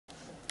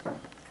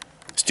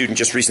student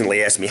just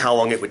recently asked me how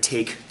long it would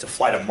take to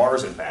fly to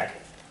Mars and back.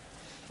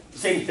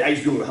 Same thing, I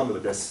used Google to help me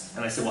with this,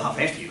 and I said, well, how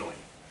fast are you going?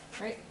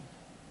 Right.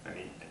 I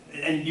mean,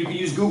 and you can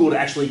use Google to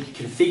actually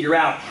can figure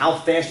out how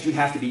fast you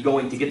have to be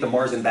going to get to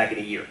Mars and back in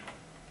a year.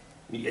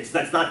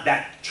 That's not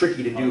that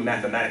tricky to do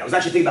mathematically. I was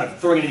actually thinking about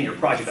throwing it into your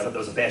project. I thought that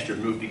was a bastard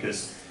move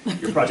because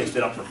your project's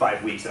been up for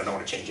 5 weeks and I don't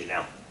want to change it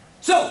now.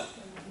 So,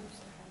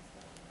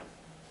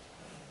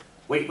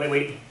 wait.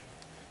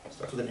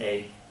 Starts with an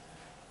A.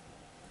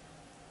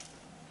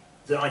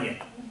 Is it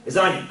Anya? Is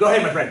it Anya? Go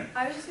ahead, my friend.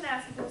 I was just going to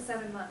ask if it was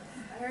 7 months.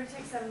 I heard it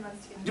takes 7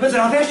 months to get. Depends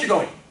on how fast you're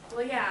going.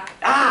 Well, yeah.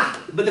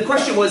 Ah, but the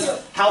question was,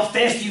 how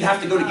fast do you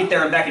have to go to get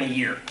there and back in a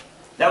year?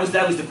 That was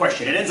the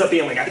question. It ends up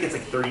being like, I think it's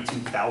like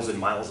 32,000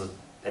 miles an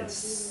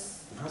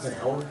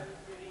hour.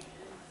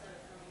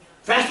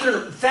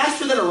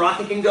 Faster than a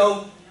rocket can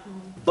go,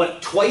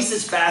 but twice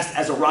as fast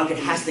as a rocket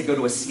has to go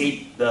to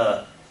escape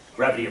the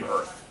gravity of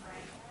Earth.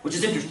 Which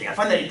is interesting. I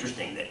find that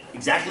interesting, that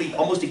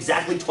almost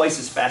exactly twice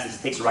as fast as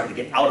it takes a rocket to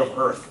get out of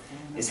Earth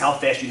is how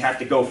fast you'd have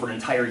to go for an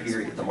entire year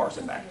to get to Mars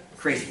and back.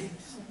 Crazy.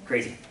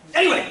 Crazy.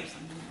 Anyway,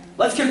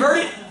 let's convert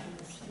it.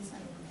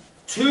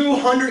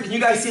 200, can you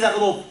guys see that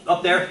little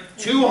up there?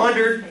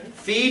 200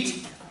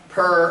 feet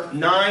per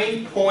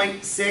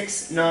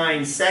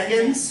 9.69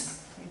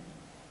 seconds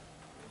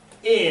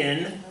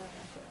in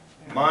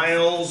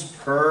miles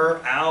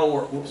per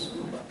hour. Oops,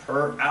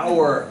 per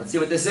hour. Let's see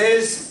what this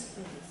is.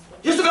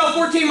 Just about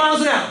 14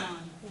 miles an hour.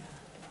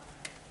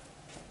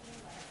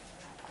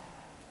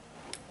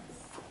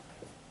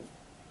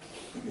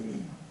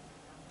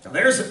 Now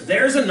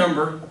there's a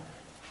number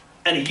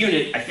and a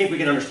unit I think we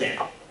can understand.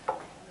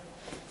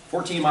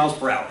 14 miles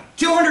per hour.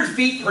 200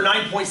 feet per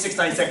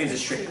 9.69 seconds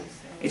is tricky.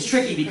 It's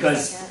tricky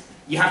because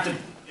you have to,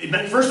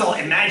 first of all,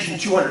 imagine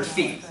 200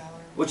 feet,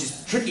 which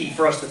is tricky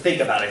for us to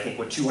think about, I think,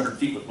 what 200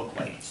 feet would look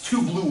like. It's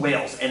 2 blue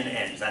whales end to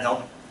end. Does that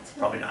help?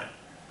 Probably not.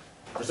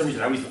 For some reason,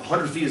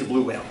 100 feet is a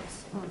blue whale.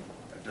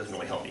 That doesn't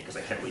really help me because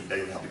I can't really tell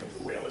you how big a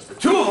blue whale is. But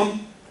 2 of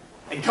them,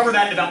 I can cover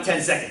that in about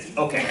 10 seconds.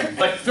 Okay,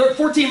 but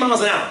 14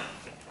 miles an hour.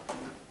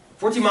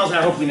 14 miles an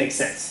hour hopefully makes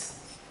sense.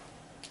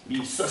 Be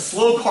a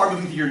slow car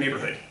moving through your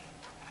neighborhood.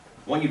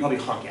 One you'd probably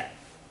honk at.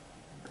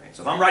 Right,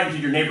 so if I'm riding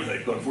through your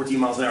neighborhood, going 14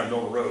 miles an hour in the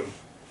middle of the road,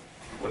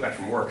 way back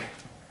from work,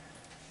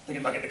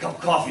 thinking about getting a cup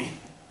of coffee,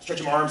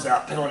 stretching my arms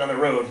out, pedaling down the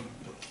road,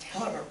 get the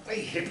hell out of our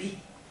way, hippie.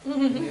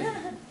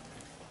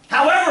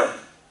 However,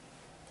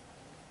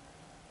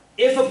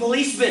 if a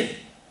policeman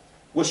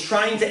was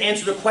trying to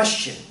answer the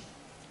question,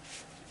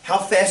 how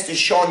fast is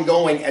Sean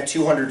going at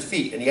 200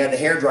 feet? And he had the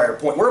hairdryer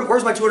point.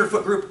 Where's my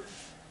 200-foot group?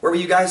 Where were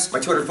you guys? My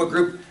 200-foot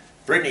group?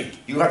 Brittany,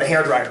 you have the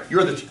hairdryer.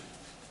 You're the...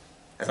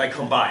 As I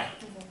come by.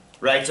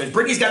 Right? So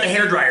Brittany's got the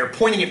hairdryer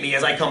pointing at me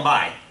as I come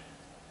by.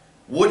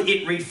 Would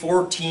it read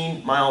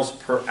 14 miles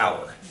per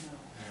hour?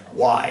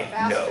 Why?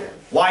 Faster. No.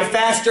 Why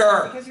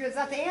faster? Because you're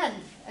at the end,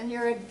 and you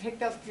had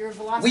picked up your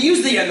velocity. We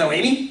use the end though,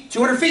 Amy.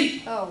 200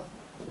 feet. Oh.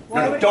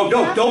 No,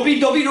 don't be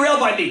derailed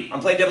by me. I'm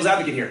playing devil's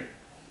advocate here.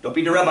 Don't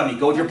be derailed by me.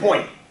 Go with your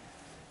point.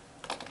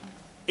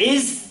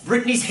 Is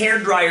Brittany's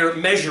hairdryer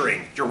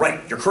measuring? You're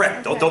right. You're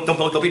correct. Okay.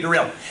 Don't be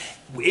derailed.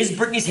 Is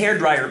Brittany's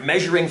hairdryer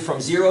measuring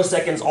from 0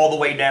 seconds all the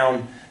way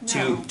down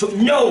to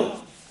no?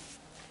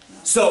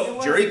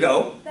 So, jury,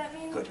 go. That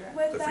means, Good.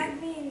 what Good for that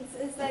you. means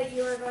is that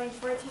you are going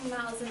 14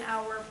 miles an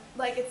hour,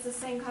 like it's the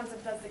same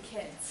concept as the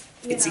kids.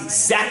 It's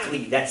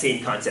exactly that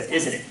same concept,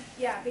 isn't it?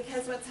 Yeah,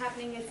 because what's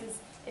happening is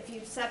if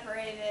you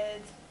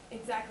separated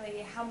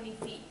exactly how many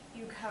feet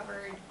you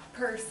covered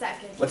per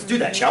second. Let's do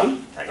that, shall we?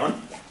 Hang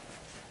on. Yeah.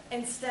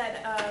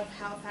 Instead of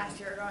how fast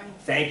you're going.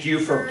 Thank you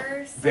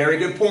for very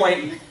good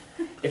point.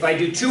 If I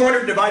do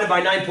 200 divided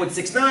by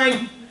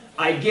 9.69,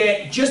 I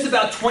get just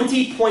about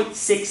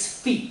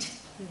 20.6 feet.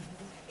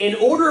 In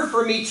order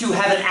for me to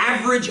have an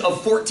average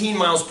of 14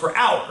 miles per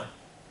hour,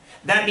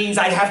 that means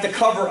I'd have to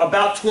cover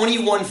about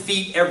 21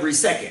 feet every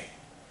second.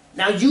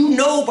 Now you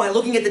know by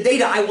looking at the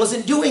data I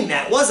wasn't doing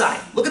that, was I?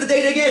 Look at the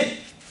data again.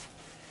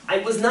 I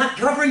was not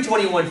covering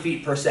 21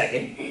 feet per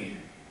second.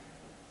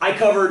 I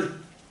covered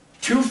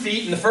 2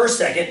 feet in the first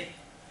second,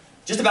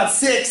 just about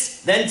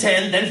 6, then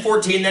 10, then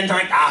 14, then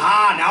 9.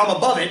 Aha, now I'm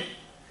above it.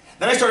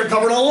 Then I started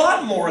covering a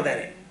lot more than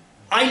it.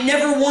 I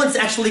never once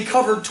actually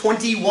covered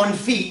 21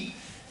 feet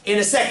in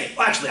a second.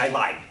 Well, actually, I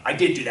lied. I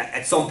did do that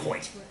at some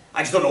point.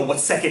 I just don't know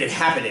what second it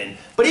happened in.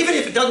 But even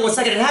if it doesn't know what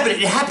second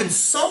it happened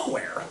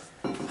somewhere.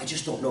 I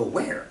just don't know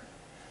where.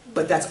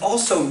 But that's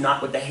also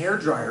not what the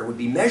hairdryer would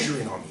be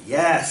measuring on me.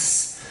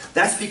 Yes,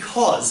 that's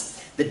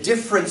because the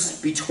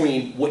difference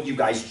between what you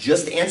guys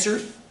just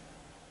answered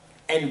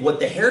and what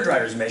the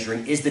hairdryer is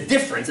measuring is the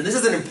difference, and this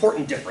is an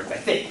important difference, I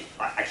think.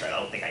 Actually, I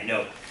don't think I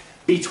know.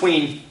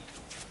 Between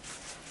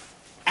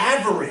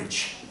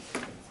average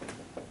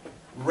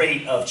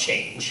rate of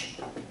change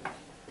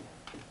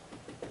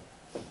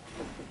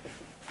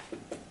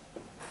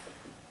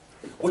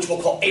which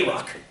we'll call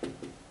AROC,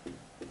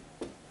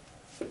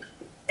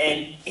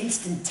 and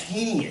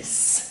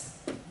instantaneous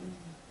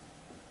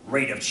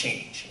rate of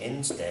change.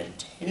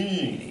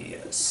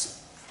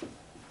 Instantaneous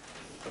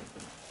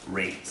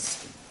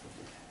rates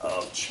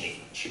of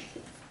change.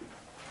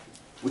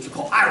 which we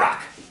call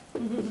IROC.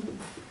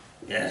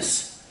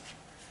 Yes.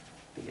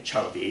 Being a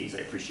child of the 80s, I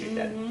appreciate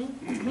that.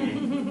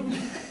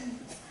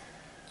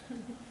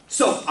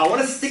 So, I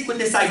want to stick with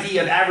this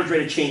idea of average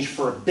rate of change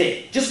for a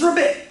bit. Just for a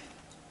bit.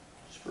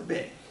 Just for a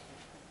bit.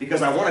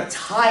 Because I want to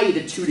tie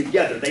the two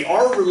together. They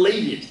are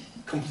related.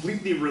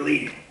 Completely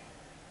related.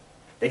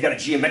 They've got a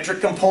geometric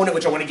component,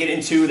 which I want to get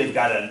into. They've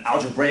got an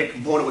algebraic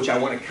component, which I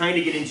want to kind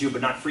of get into,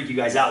 but not freak you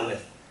guys out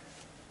with.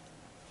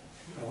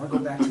 I want to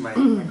go back to my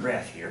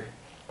graph here.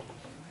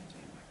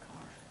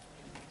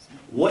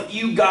 What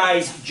you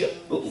guys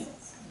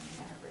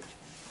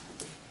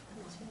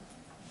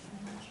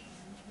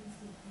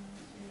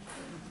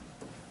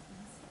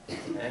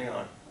hang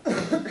on. I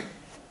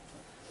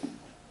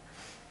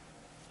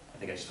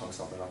think I just hung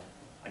something up.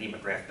 I need my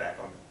graph back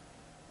on.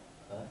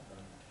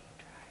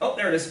 Oh,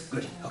 there it is.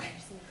 Good. Okay.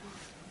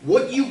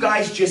 What you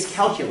guys just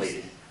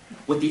calculated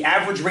with the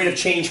average rate of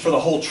change for the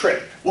whole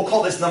trip, we'll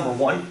call this number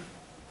 1.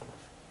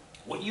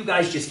 What you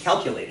guys just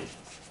calculated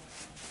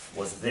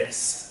was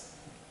this.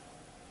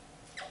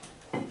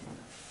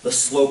 The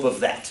slope of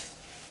that.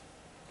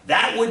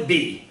 That would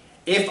be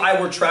if I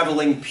were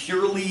traveling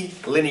purely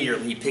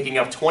linearly, picking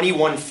up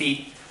 21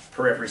 feet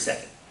per every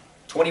second.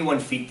 21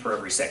 feet per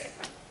every second.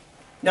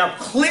 Now,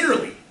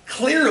 clearly,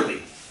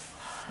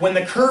 when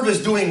the curve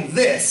is doing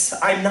this,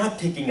 I'm not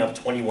picking up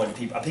 21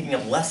 feet. I'm picking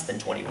up less than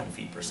 21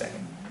 feet per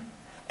second.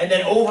 And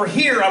then over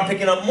here, I'm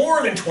picking up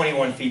more than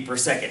 21 feet per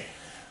second.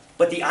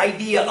 But the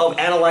idea of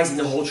analyzing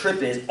the whole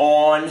trip is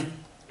on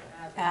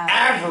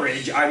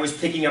average, I was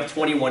picking up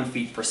 21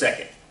 feet per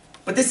second.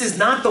 But this is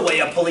not the way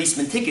a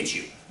policeman tickets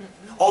you.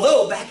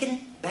 Although back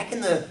in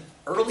the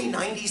early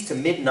 90s to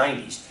mid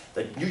 90s,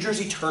 the New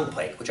Jersey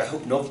Turnpike, which I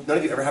hope none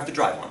of you ever have to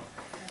drive on,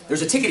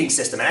 there's a ticketing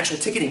system, an actual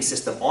ticketing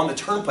system on the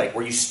Turnpike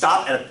where you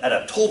stop at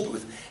a toll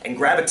booth and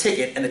grab a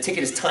ticket, and the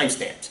ticket is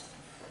time-stamped.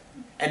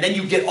 And then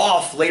you get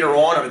off later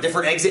on at a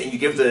different exit and you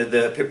give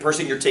the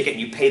person your ticket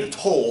and you pay the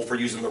toll for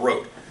using the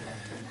road.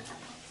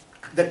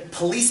 The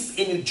police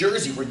in New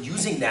Jersey were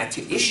using that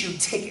to issue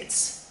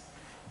tickets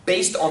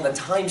based on the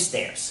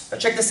timestamps. Now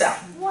check this out.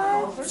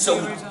 What?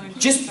 So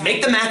just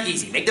make the math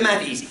easy. Make the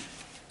math easy.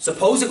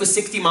 Suppose it was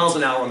 60 miles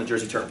an hour on the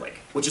Jersey Turnpike,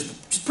 which is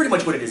just pretty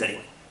much what it is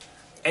anyway.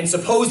 And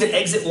suppose that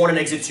exit 1 and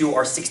exit 2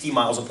 are 60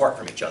 miles apart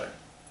from each other.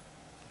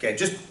 Okay,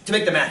 just to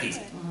make the math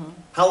easy.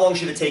 How long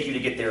should it take you to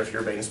get there if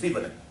you're obeying the speed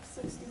limit?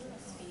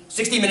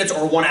 60 minutes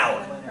or 1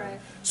 hour. Right.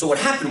 So what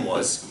happened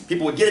was,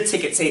 people would get a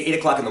ticket, say at 8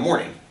 o'clock in the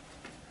morning.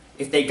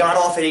 If they got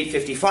off at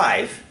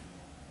 8:55,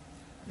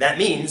 that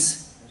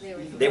means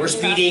they were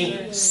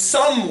speeding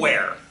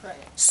somewhere.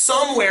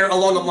 Somewhere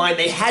along the line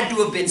they had to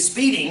have been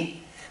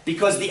speeding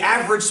because the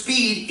average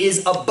speed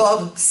is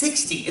above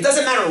 60. It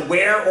doesn't matter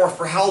where or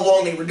for how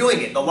long they were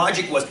doing it. The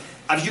logic was,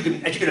 as you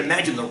can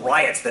imagine, the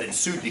riots that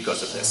ensued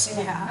because of this.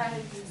 Yeah.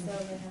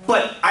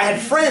 But I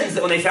had friends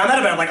that when they found out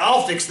about it, I'm like,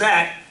 I'll fix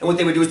that. And what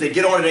they would do is they'd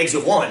get on at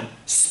exit 1,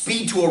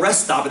 speed to a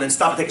rest stop, and then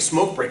stop and take a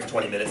smoke break for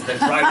 20 minutes, and then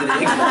drive to the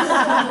exit 1.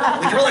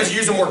 Like, you realize you're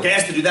using more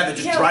gas to do that than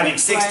just driving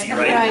 60,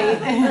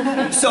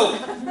 right? So,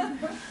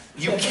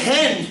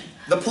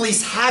 the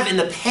police have in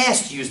the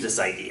past used this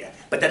idea,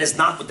 but that is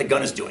not what the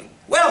gun is doing.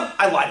 Well,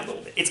 I lied a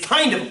little bit. It's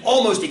kind of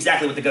almost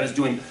exactly what the gun is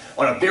doing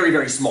on a very,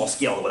 very small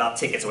scale, without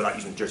tickets and without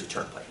using the Jersey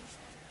Turnpike.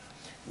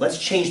 Let's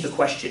change the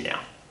question now,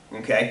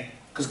 okay?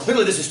 Because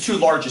clearly this is too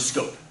large a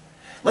scope.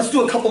 Let's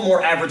do a couple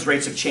more average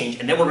rates of change,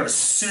 and then we're going to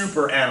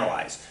super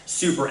analyze.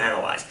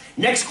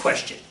 Next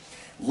question.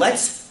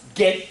 Let's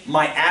get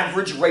my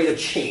average rate of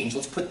change.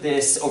 Let's put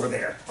this over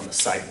there on the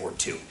sideboard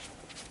too.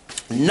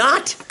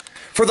 Not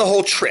for the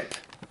whole trip,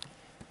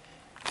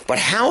 but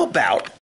how about